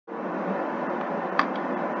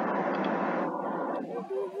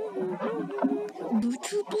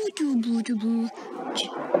Alright,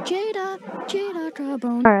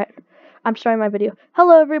 I'm starting my video.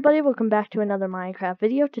 Hello everybody, welcome back to another Minecraft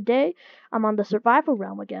video. Today, I'm on the survival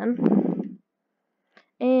realm again.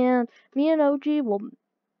 And me and OG's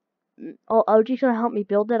gonna help me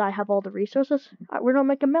build it. I have all the resources. We're gonna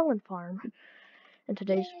make a melon farm. In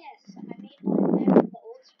today's... Yes, I made one there in the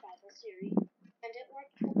old survival series, and it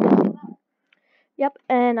worked really well. Yep,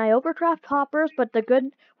 and I overcraft hoppers, but the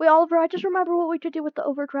good... Wait, Oliver, I just remember what we could do with the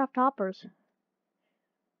overcraft hoppers.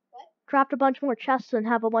 What? Craft a bunch more chests and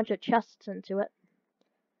have a bunch of chests into it.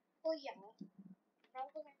 Well, yeah.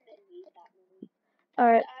 Probably not gonna need that many.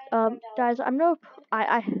 Alright, guys, I'm no...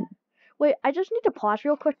 Wait, I just need to pause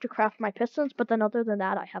real quick to craft my pistons, but then other than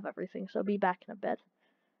that, I have everything, so be back in a bit.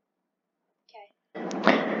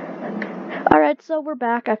 Okay. Alright, so we're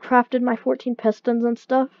back. I've crafted my 14 pistons and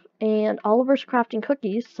stuff, and Oliver's crafting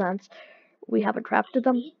cookies since we haven't crafted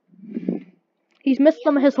them. He's missed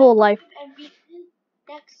them his whole life. And we did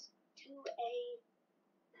next to a...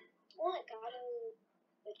 Well, I got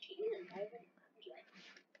a achievement, right?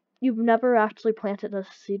 You've never actually planted a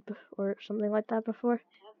seed or something like that before?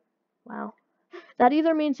 Wow. That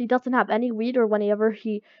either means he doesn't have any wheat, or whenever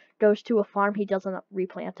he goes to a farm, he doesn't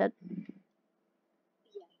replant it.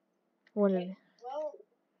 Yeah. One Okay. Well,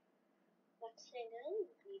 next thing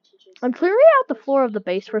we need to just... I'm clearing out the floor of the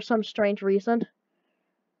base for some strange reason.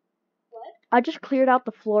 What? I just cleared out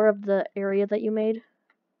the floor of the area that you made.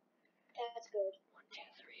 That's good. 1, 2,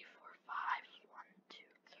 3, 4, 5. 1, 2,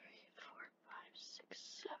 3, 4, 5,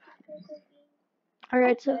 6, 7.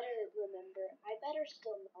 Alright, so... I better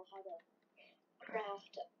still know how to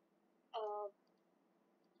craft,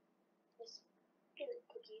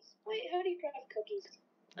 cookies. Wait, how do you craft cookies?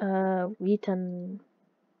 Wheat and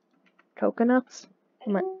coconuts.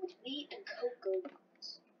 I know wheat and cocoa.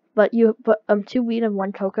 But 2 wheat and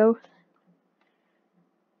 1 cocoa.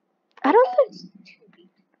 I don't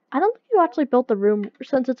think you actually built the room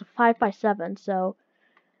since it's a 5x7, so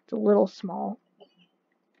it's a little small.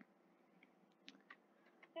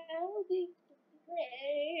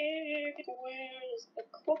 Where's the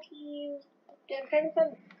cookies? I'm trying to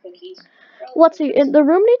find cookies. Let's see, the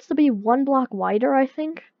room needs to be 1 block wider, I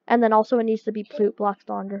think, and then also it needs to be 2 blocks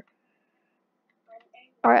longer.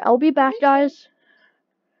 Alright, I'll be back, guys.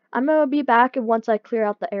 I'm gonna be back once I clear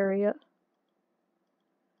out the area.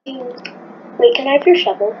 Wait, can I have your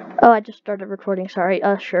shovel? Oh, I just started recording, sorry.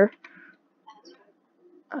 Sure.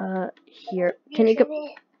 Here. Can you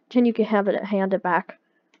have it hand it back?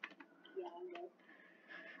 Yeah, I know.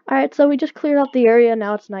 Alright, so we just cleared out the area,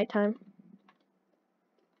 now it's nighttime.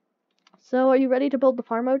 So, are you ready to build the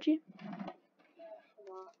farm, OG?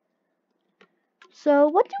 So,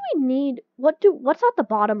 what do we need? What's at the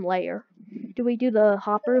bottom layer? Do we do the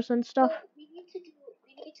hoppers and stuff? So we need to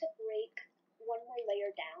break one more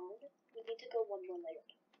layer down. We need to go one more layer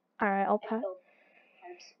down. Alright, I'll pass.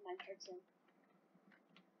 Minecarts in.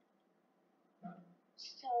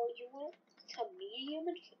 So you want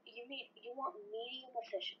you want medium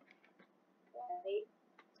efficient, right?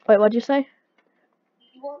 Wait, what'd you say?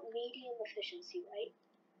 You want medium efficiency, right?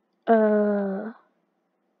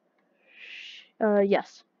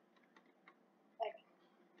 Yes. Okay.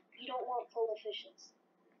 You don't want full efficiency.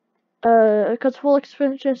 Because full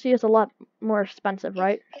efficiency is a lot more expensive,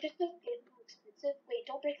 right? It's more expensive. Wait,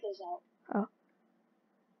 don't break those out. Oh.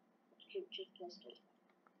 Just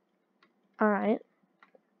Alright.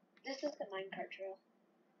 This is the minecart trail.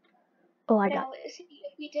 Oh, I got. Now, see,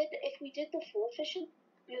 if we did the full efficient,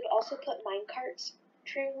 we would also put minecarts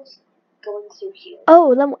trails going through here.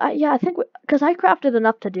 Oh, then yeah, I think because I crafted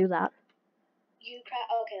enough to do that.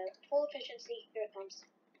 Okay, full efficiency. Here it comes.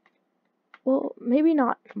 Well, maybe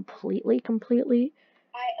not completely.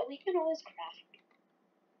 We can always craft.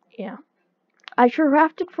 Yeah. I sure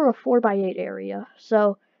crafted for a 4x8 area,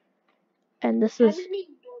 so. And this is. How many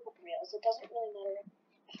normal rails? It doesn't really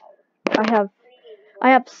matter. I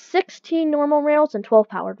have 16 normal rails and 12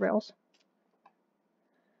 powered rails.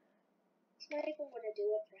 It's not even going to do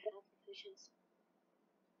it for half efficiency.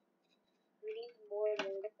 We need more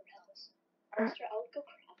normal rails. I'll go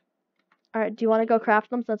craft. Alright, do you want to go craft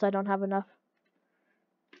them since I don't have enough?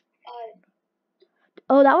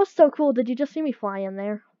 Oh, that was so cool. Did you just see me fly in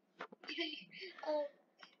there?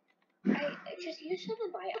 I just use some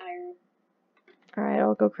of my iron. Alright,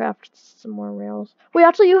 I'll go craft some more rails. Wait,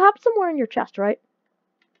 actually, you have some more in your chest, right?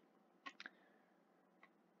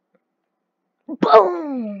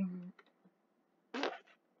 Boom! Okay,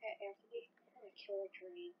 Anthony, I'm gonna kill a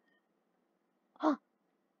tree. Huh.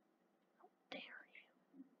 How dare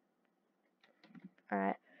you.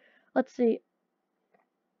 Alright, let's see.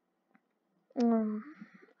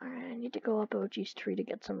 Alright, I need to go up OG's tree to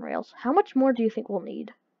get some rails. How much more do you think we'll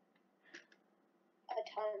need? A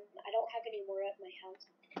ton. I don't have any more at my house.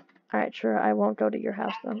 Alright, sure, I won't go to your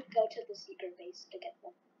house I then. would go to the secret base to get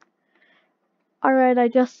them. Alright, I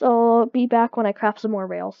guess I'll be back when I craft some more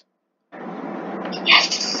rails.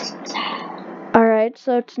 Yes! Alright,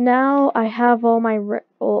 so now I have all my wait,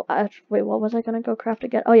 what was I gonna go craft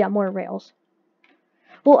again? Oh yeah, more rails.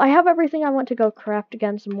 Well, I have everything I want to go craft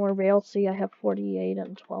again, some more rails. See, I have 48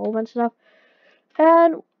 and 12 and stuff.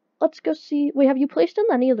 And let's go see. Wait, have you placed in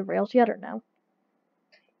any of the rails yet or no?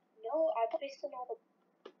 No, I placed in all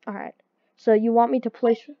the... Alright. So you want me to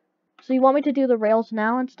place... So you want me to do the rails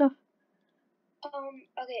now and stuff?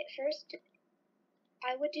 Okay, first,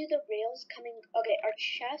 I would do the rails coming... Okay, our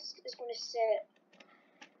chest is going to sit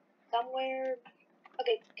somewhere...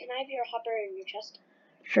 Okay, can I have your hopper in your chest?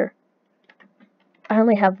 Sure. I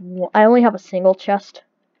only have a single chest.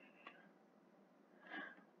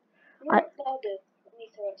 That'll do. Let me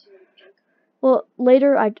throw it to the junk. Well,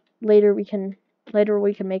 later we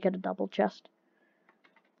can make it a double chest.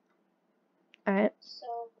 Alright.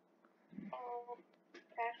 So,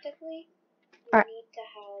 practically, we Alright. need to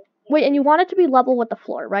have... Wait, and you want it to be level with the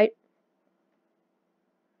floor, right?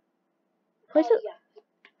 Place it. Yeah.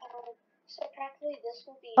 So practically this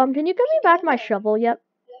will be... Can you give me back my shovel yet?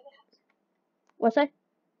 Do you have a half... What's that?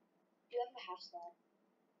 Do you have a half slab?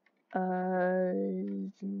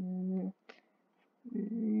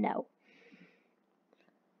 No.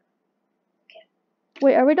 Okay.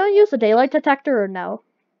 Wait, are we gonna use the daylight detector or no?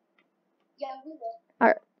 Yeah, we will.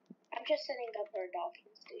 Alright. I'm just setting up our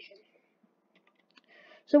docking station.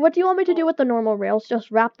 So what do you want me to do with the normal rails? Just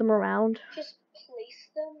wrap them around? Just place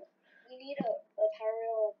them. We need a power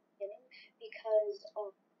rail in because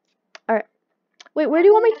Alright. Wait, where do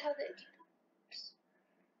you want me to... have it...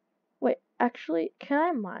 Wait, actually, can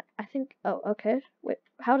I mine? I think... Oh, okay. Wait,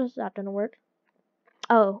 how does that gonna work?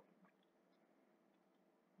 Oh.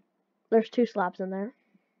 There's 2 slabs in there.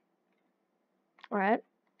 Alright.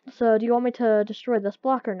 So do you want me to destroy this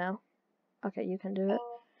block or no? Okay, you can do it.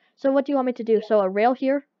 So what do you want me to do? Yeah. So a rail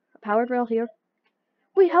here? A powered rail here?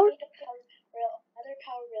 Wait, how... Another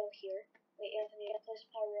power rail here. Wait, Anthony, I place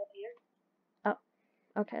power rail here. Oh,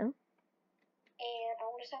 okay. And I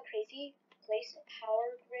want to sound crazy. Place a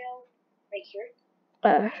power rail right here.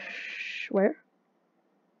 Where?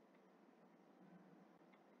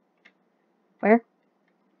 Where?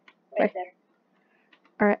 Right there.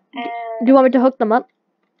 Alright. And Do you want me to hook them up?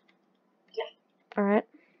 Yeah. Alright.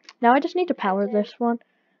 Now I just need to power this one.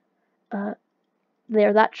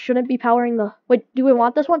 There, that shouldn't be powering the... Wait, do we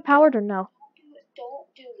want this one powered or no? Don't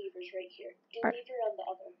do levers right here. Do Alright. lever on the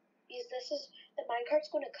other. Because this is... The minecart's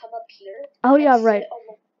going to come up here. Oh yeah, and right. sit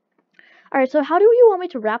along. Alright, so how do you want me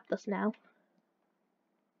to wrap this now?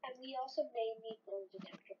 And we also may need the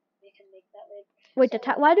detector. We can make that later. Wait, So,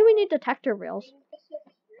 why do we need detector rails? Bring this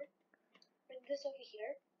over here. Bring this over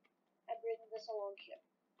here. And bring this along here.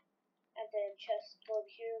 And then just go over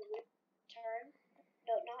here, loop, turn.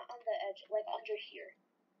 No, not on the edge. Like under here.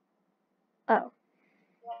 Oh.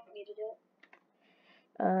 You want me to do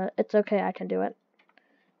it? It's okay, I can do it.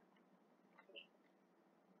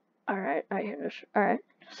 Alright, alright.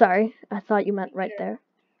 Sorry, I thought you meant right there.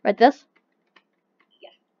 Right this?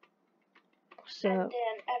 Yeah. So... And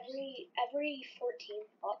then every 14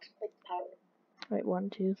 blocks, place power. Wait, 1,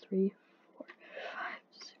 2, 3, 4, 5,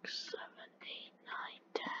 6, 7, 8,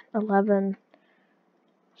 9, 10, 11.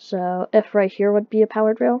 So, if right here would be a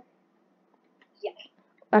powered rail? Yeah.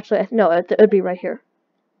 Actually, no, it would be right here.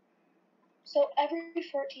 So every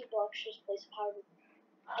 14 blocks, just place a power.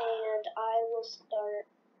 And I will start...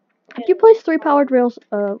 Have you placed 3 powered rails?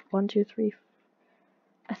 1, 2, 3.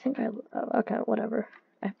 I think oh, okay, whatever.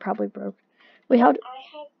 I probably broke. Wait, how...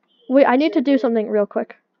 Wait, I need to do something real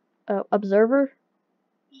quick. Observer?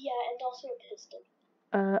 Yeah, and also a piston.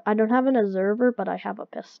 I don't have an observer, but I have a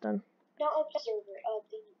piston. Not observer,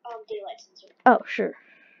 the daylight sensor. Oh, sure.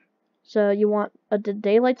 So you want a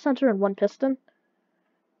daylight sensor and 1 piston?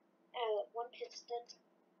 1 piston.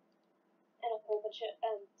 And a whole bunch of,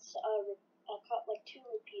 like 2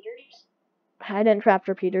 repeaters. I didn't craft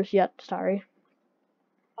repeaters yet, sorry.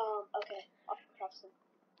 Okay, I'll craft them.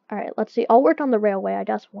 Alright, let's see. I'll work on the railway, I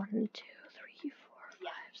guess. 1, 2, 3, 4,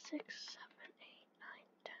 5, 6, 7, 8, 9,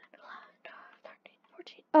 10, 11, 12, 13,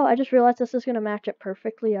 14. Oh, I just realized this is going to match it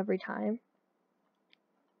perfectly every time.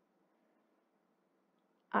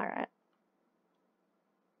 Alright.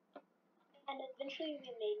 And eventually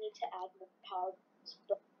we may need to add more power,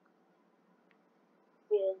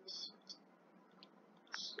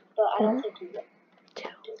 but I don't think we will.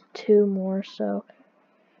 2 more, so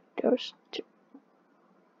goes to...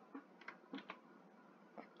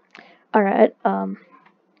 Alright,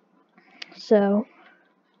 so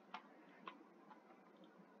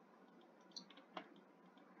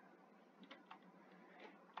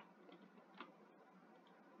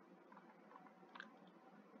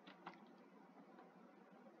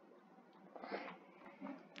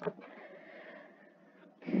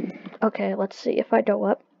okay, let's see if I go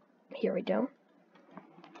up. Here we go.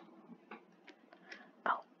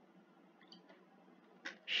 Oh.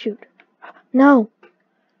 Shoot. No!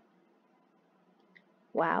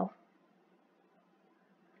 Wow.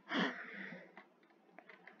 Okay,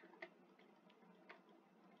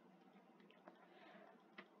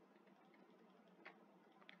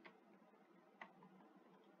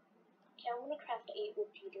 I'm gonna craft 8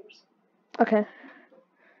 repeaters. Okay.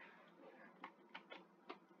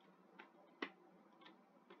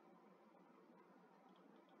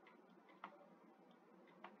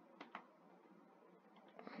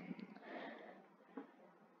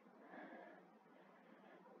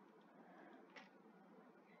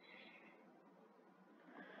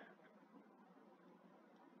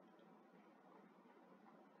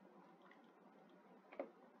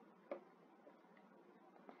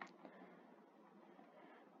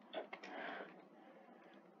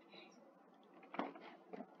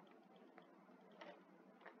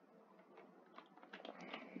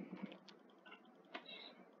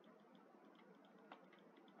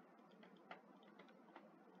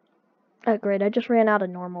 Oh, great. I just ran out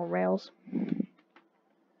of normal rails. Do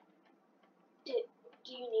you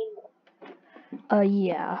need more?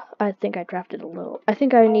 Yeah. I think I drafted a little. I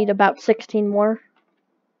think I need about 16 more.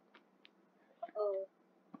 Oh.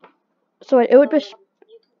 So it would be.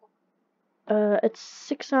 You can It's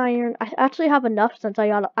 6 iron. I actually have enough since I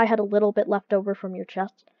had a little bit left over from your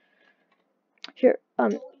chest. Here.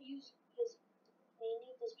 don't use this. They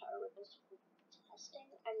need this power with this for testing.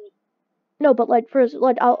 I mean, No, but like first,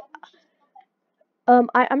 like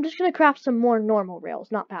I'm just gonna craft some more normal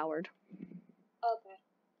rails, not powered. okay.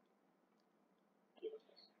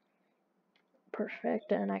 Beautiful.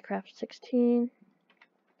 Perfect. And I crafted 16.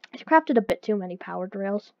 I crafted a bit too many powered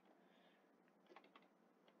rails,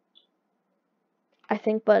 I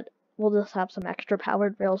think, but we'll just have some extra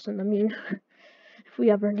powered rails in the mean if we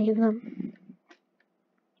ever need them.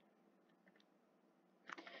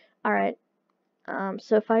 All right.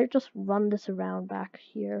 So if I just run this around back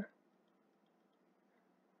here.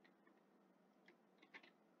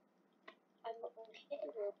 I'm okay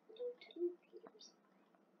with the 2 repeaters.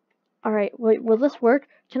 All right. Wait, will this work?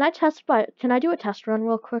 Can I do a test run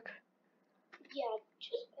real quick? Yeah,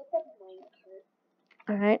 just open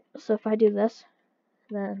Minecraft. All right. So if I do this,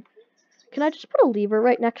 then can I just put a lever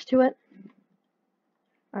right next to it?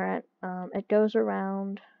 All right. It goes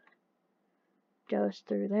around, goes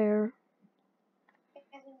through there.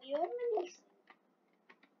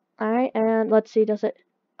 All right, and let's see. Does it?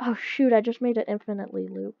 Oh shoot! I just made it infinitely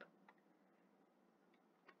loop.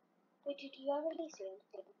 Wait, did you have any sand?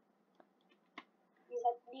 Because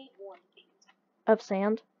I need one. Of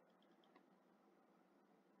sand?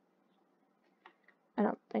 I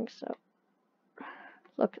don't think so.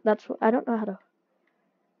 Look, that's what I don't know how to.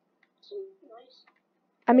 Nice.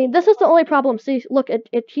 I mean, this is the only problem. See, look,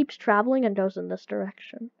 it keeps traveling and goes in this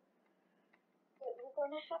direction. But we're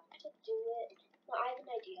gonna have to do it. No, I have an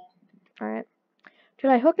idea. All right.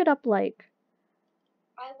 Should I hook it up like?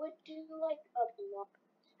 I would do like a block.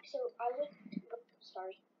 So I would go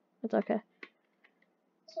sorry. It's okay.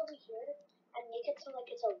 It's over here and make it so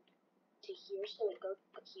like it's a to here, so it goes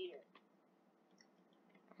here.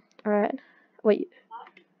 All right. Wait.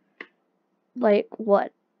 Like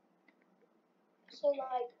what? So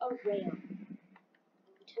like a rail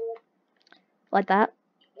to it. Like that?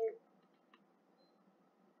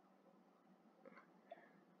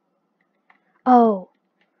 Oh,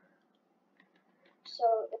 So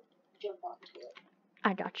it jump onto it.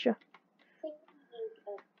 I gotcha.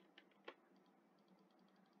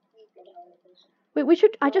 Wait, we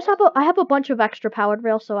should. I have a bunch of extra powered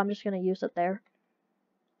rails, so I'm just gonna use it there.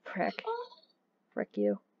 Frick. Frick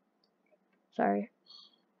you. Sorry.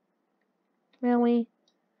 Really?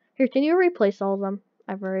 Here, can you replace all of them?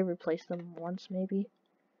 I've already replaced them once, maybe.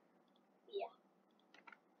 Yeah.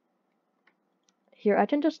 Here, I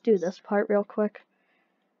can just do this part real quick.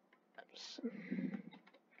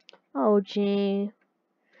 OG. Here,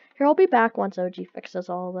 I'll be back once OG fixes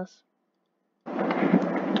all of this.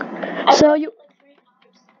 So you,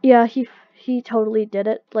 yeah, he totally did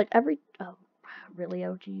it. Like every, oh, really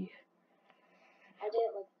OG. I did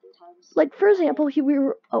it like 3 times. Like for example, we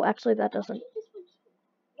were. Oh, actually, that doesn't. You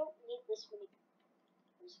don't need this many.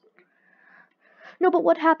 No, but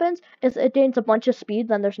what happens is it gains a bunch of speed,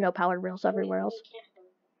 then there's no powered rails everywhere else.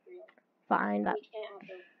 Fine. We can't have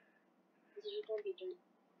dirt. This is just gonna be dirt.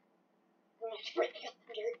 We're gonna have to break up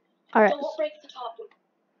the dirt. Alright. Don't break the top.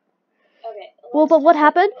 Okay. Well, but what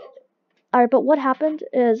happened? Alright, but what happened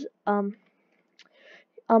is,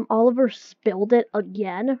 Oliver spilled it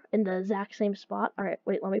again in the exact same spot. Alright,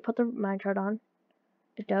 wait, let me put the minecart on.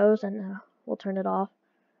 It goes, and we'll turn it off.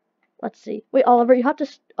 Let's see. Wait, Oliver, you have to.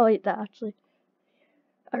 Oh, wait, that actually.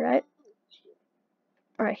 Alright.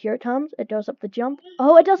 Alright, here it comes. It goes up the jump.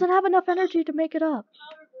 Oh, it doesn't have enough energy to make it up.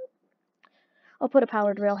 I'll put a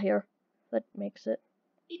powered rail here. That makes it.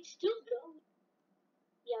 It's still going.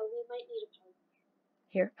 Yeah, we might need a power.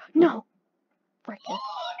 Here. No! Frickin'.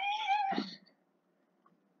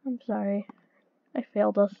 I'm sorry. I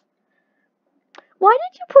failed us. Why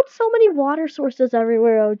did you put so many water sources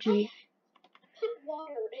everywhere, OG? Put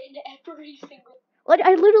water in every single. Like,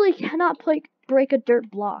 I literally cannot break a dirt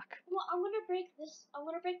block. Well, I'm gonna break this. I'm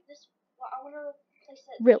gonna place it.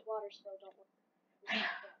 Real. This water spell. Don't worry.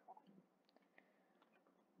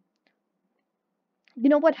 You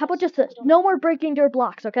know what? How about just this? No more breaking dirt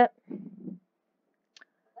blocks, okay?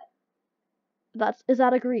 Is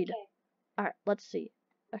that agreed? Okay. Alright, let's see.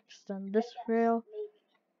 Extend this rail.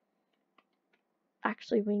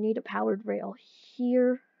 Actually, we need a powered rail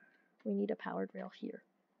here. We need a powered rail here.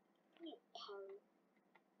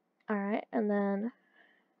 Alright, and then.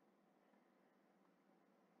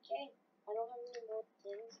 Okay, I don't have any more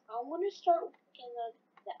things. I want to start working on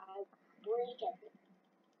the break everything.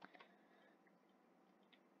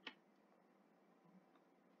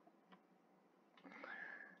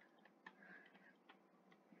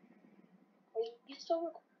 Are you still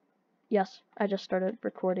recording? Yes, I just started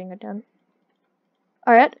recording again.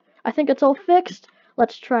 Alright, I think it's all fixed.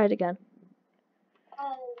 Let's try it again.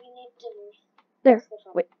 We need to move. There.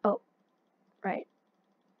 Wait. Oh. Right.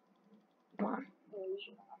 Come on.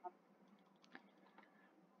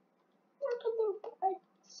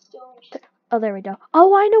 Oh, there we go.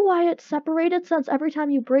 Oh, I know why it's separated. Since every time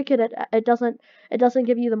you break it, it doesn't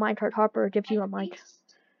give you the minecart hopper. It gives you a mic.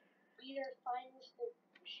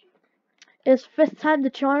 Is fifth time the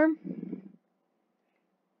charm?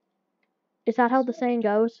 Is that how the saying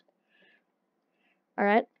goes? All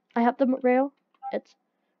right. I have the rail.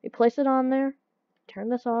 We place it on there. Turn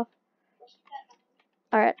this off.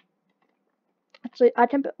 All right. Actually, I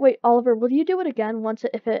can. Wait, Oliver, will you do it again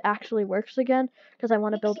if it actually works again? Because I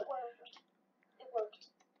want to build. It worked.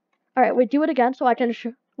 All right. Wait, do it again so I can.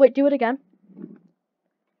 Wait, do it again.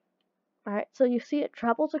 All right. So you see, it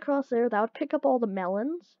travels across there. That would pick up all the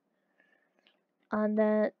melons. And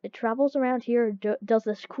then it travels around here, does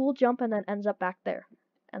this cool jump, and then ends up back there.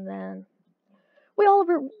 And then, wait,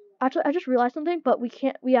 Oliver. Actually, I just realized something, but we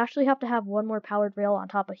can't. We actually have to have one more powered rail on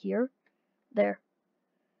top of here. There.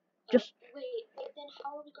 Just. Wait, then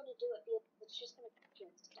how are we gonna do it? It's just gonna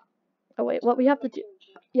stop. Oh wait, what we have to do?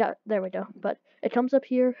 Yeah, there we go. But it comes up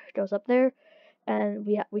here, goes up there, and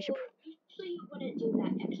we should. Usually you wouldn't do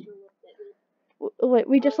that extra work that we. Wait,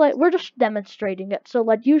 we're just demonstrating it. So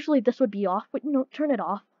like usually this would be off. Wait, no, turn it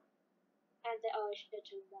off. And I should have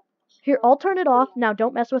turned that off. Here, I'll turn it off. Now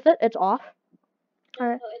don't mess with it. It's off. No,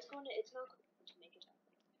 Alright. it's not going to make it happen.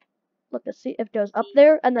 Look, let's see. It goes up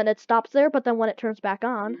there and then it stops there, but then when it turns back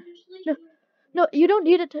on. No, you don't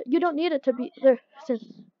need it to be there. Since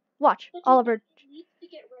watch, Oliver. It needs to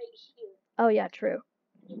get right here. Oh yeah, true.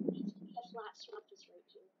 It needs to be a flat surface right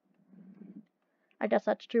here. I guess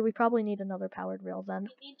that's true. We probably need another powered rail then.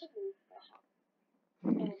 We need to move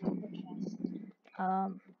the chest.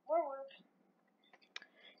 More work.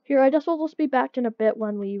 Here, I guess we'll just be back in a bit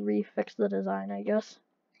when we refix the design, I guess.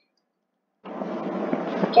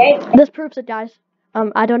 Okay. This proves it, guys.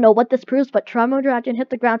 I don't know what this proves, but Tremo Dragon hit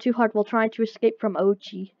the ground too hard while trying to escape from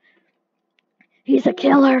OG. He's a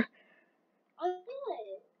killer.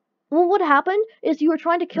 Well, what happened is you were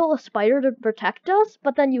trying to kill a spider to protect us,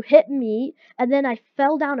 but then you hit me, and then I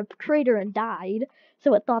fell down a crater and died,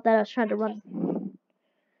 so it thought that I was trying to run.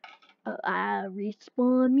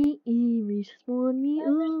 Respawn me.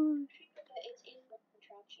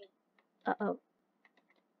 Uh-oh.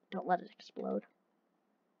 Don't let it explode.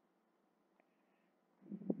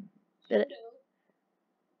 Did it?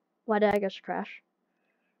 Why did I just crash?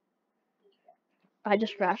 I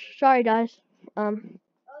just crashed. Sorry, guys.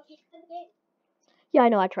 Yeah, I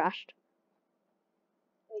know I crashed.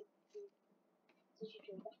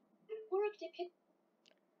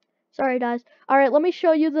 Sorry, guys. Alright, let me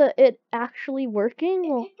show you it actually working.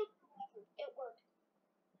 Well, it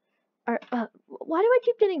worked. Alright, why do I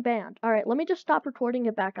keep getting banned? Alright, let me just stop recording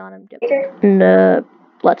it back on and get. No,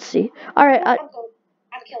 let's see. Alright, I'm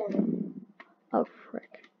killing him. Oh,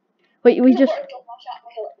 frick. Wait, we just. Don't watch out.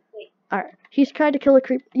 Kill it. Wait. Alright. He's trying to kill a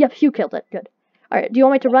creep. Yep, you killed it. Good. All right. Do you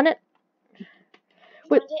want me to run it?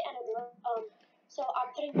 Wait. So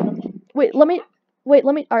I'm putting. Wait. Let me. Wait.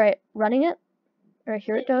 Let me. All right. Running it. All right.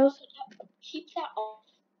 Here it goes. Keep that off.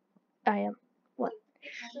 I am. What?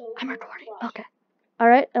 So I'm recording. Okay. All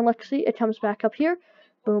right. And let's see. It comes back up here.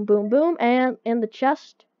 Boom. Boom. Boom. And in the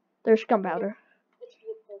chest, there's gunpowder. It's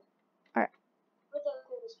beautiful. All right. We're the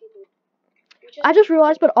coolest people. I just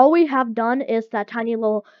realized, but all we have done is that tiny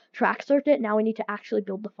little track circuit. Now we need to actually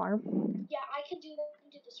build the farm. Yeah, I can do that. I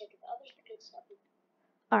can do the circuit. The others can do stuff.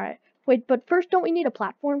 Alright. Wait, but first, don't we need a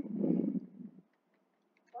platform?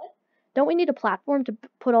 What? Don't we need a platform to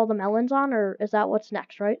put all the melons on, or is that what's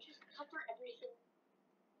next, right? Just cover everything.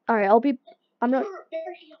 Alright, I'm not.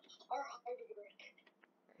 Very hard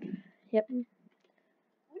work. Yep. I'm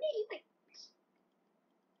gonna eat my.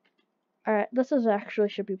 Alright, this is actually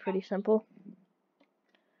should be pretty simple.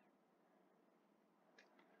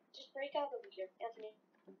 Just break out over here, Anthony.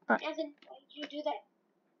 Anthony, why did you do that?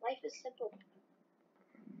 Life is simple.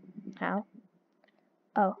 How?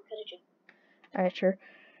 Oh. Encourage you. Alright, sure.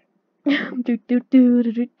 do do do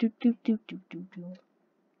do do do do do do do.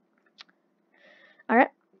 Alright.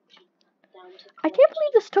 I can't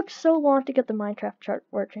believe this took so long to get the Minecraft chart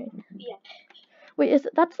working. Yeah. Wait,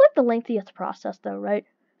 that's like the lengthiest process though, right?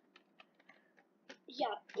 Yeah,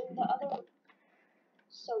 and the other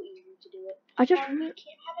so easy to do it. I just we can't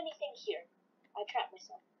have anything here. I trapped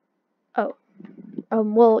myself. Oh.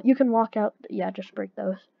 Well, you can walk out. Yeah, just break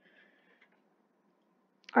those.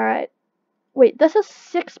 Alright. Wait, this is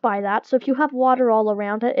 6 by that, so if you have water all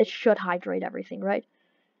around it, it should hydrate everything, right?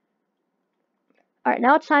 Alright,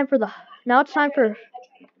 now it's time for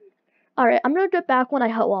Alright, I'm gonna do it back when I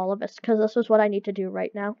hoe all of this, because this is what I need to do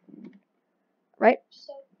right now. Right?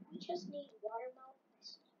 So, we just need watermelon.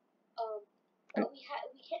 But we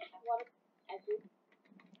can't have water every.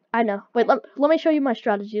 I know. Wait, let me show you my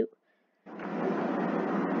strategy.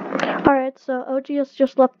 Alright, so OG has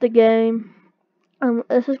just left the game.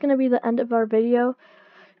 This is gonna be the end of our video.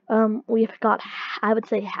 We've got, I would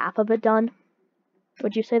say, half of it done.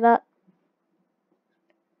 Would you say that?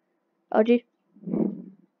 OG?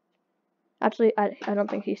 Actually, I don't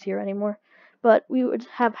think he's here anymore. But we would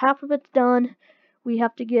have half of it done. We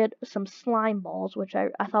have to get some slime balls, which I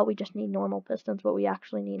thought we just need normal pistons, but we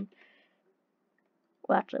actually need...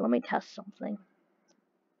 Well, actually, let me test something.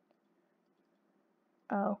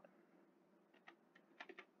 Oh.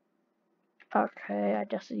 Okay, I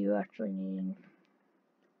guess you actually need...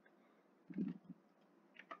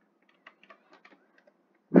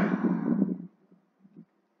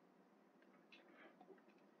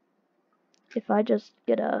 If I just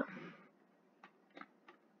get a...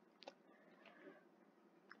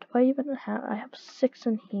 Do I even have... I have 6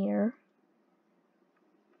 in here.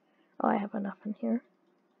 Oh, I have enough in here.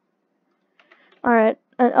 Alright,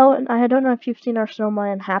 and I don't know if you've seen our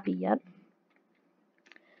snowman Happy yet.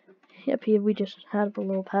 Yep, we just had a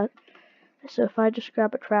little pet. So if I just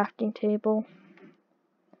grab a crafting table...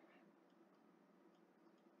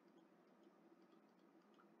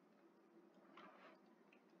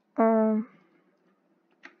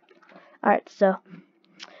 Alright, so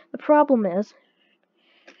the problem is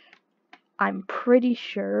I'm pretty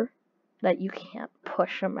sure that you can't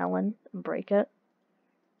push a melon and break it.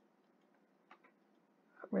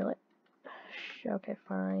 Really? Okay,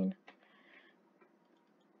 fine.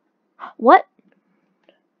 What?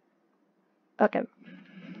 Okay.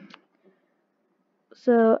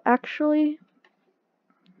 So actually,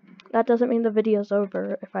 that doesn't mean the video's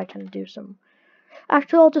over if I can do some...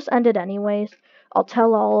 Actually, I'll just end it anyways. I'll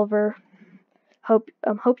tell Oliver. Hope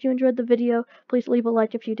you enjoyed the video. Please leave a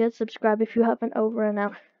like if you did. Subscribe if you haven't. Over and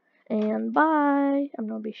out. And bye. I'm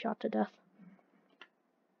gonna be shot to death.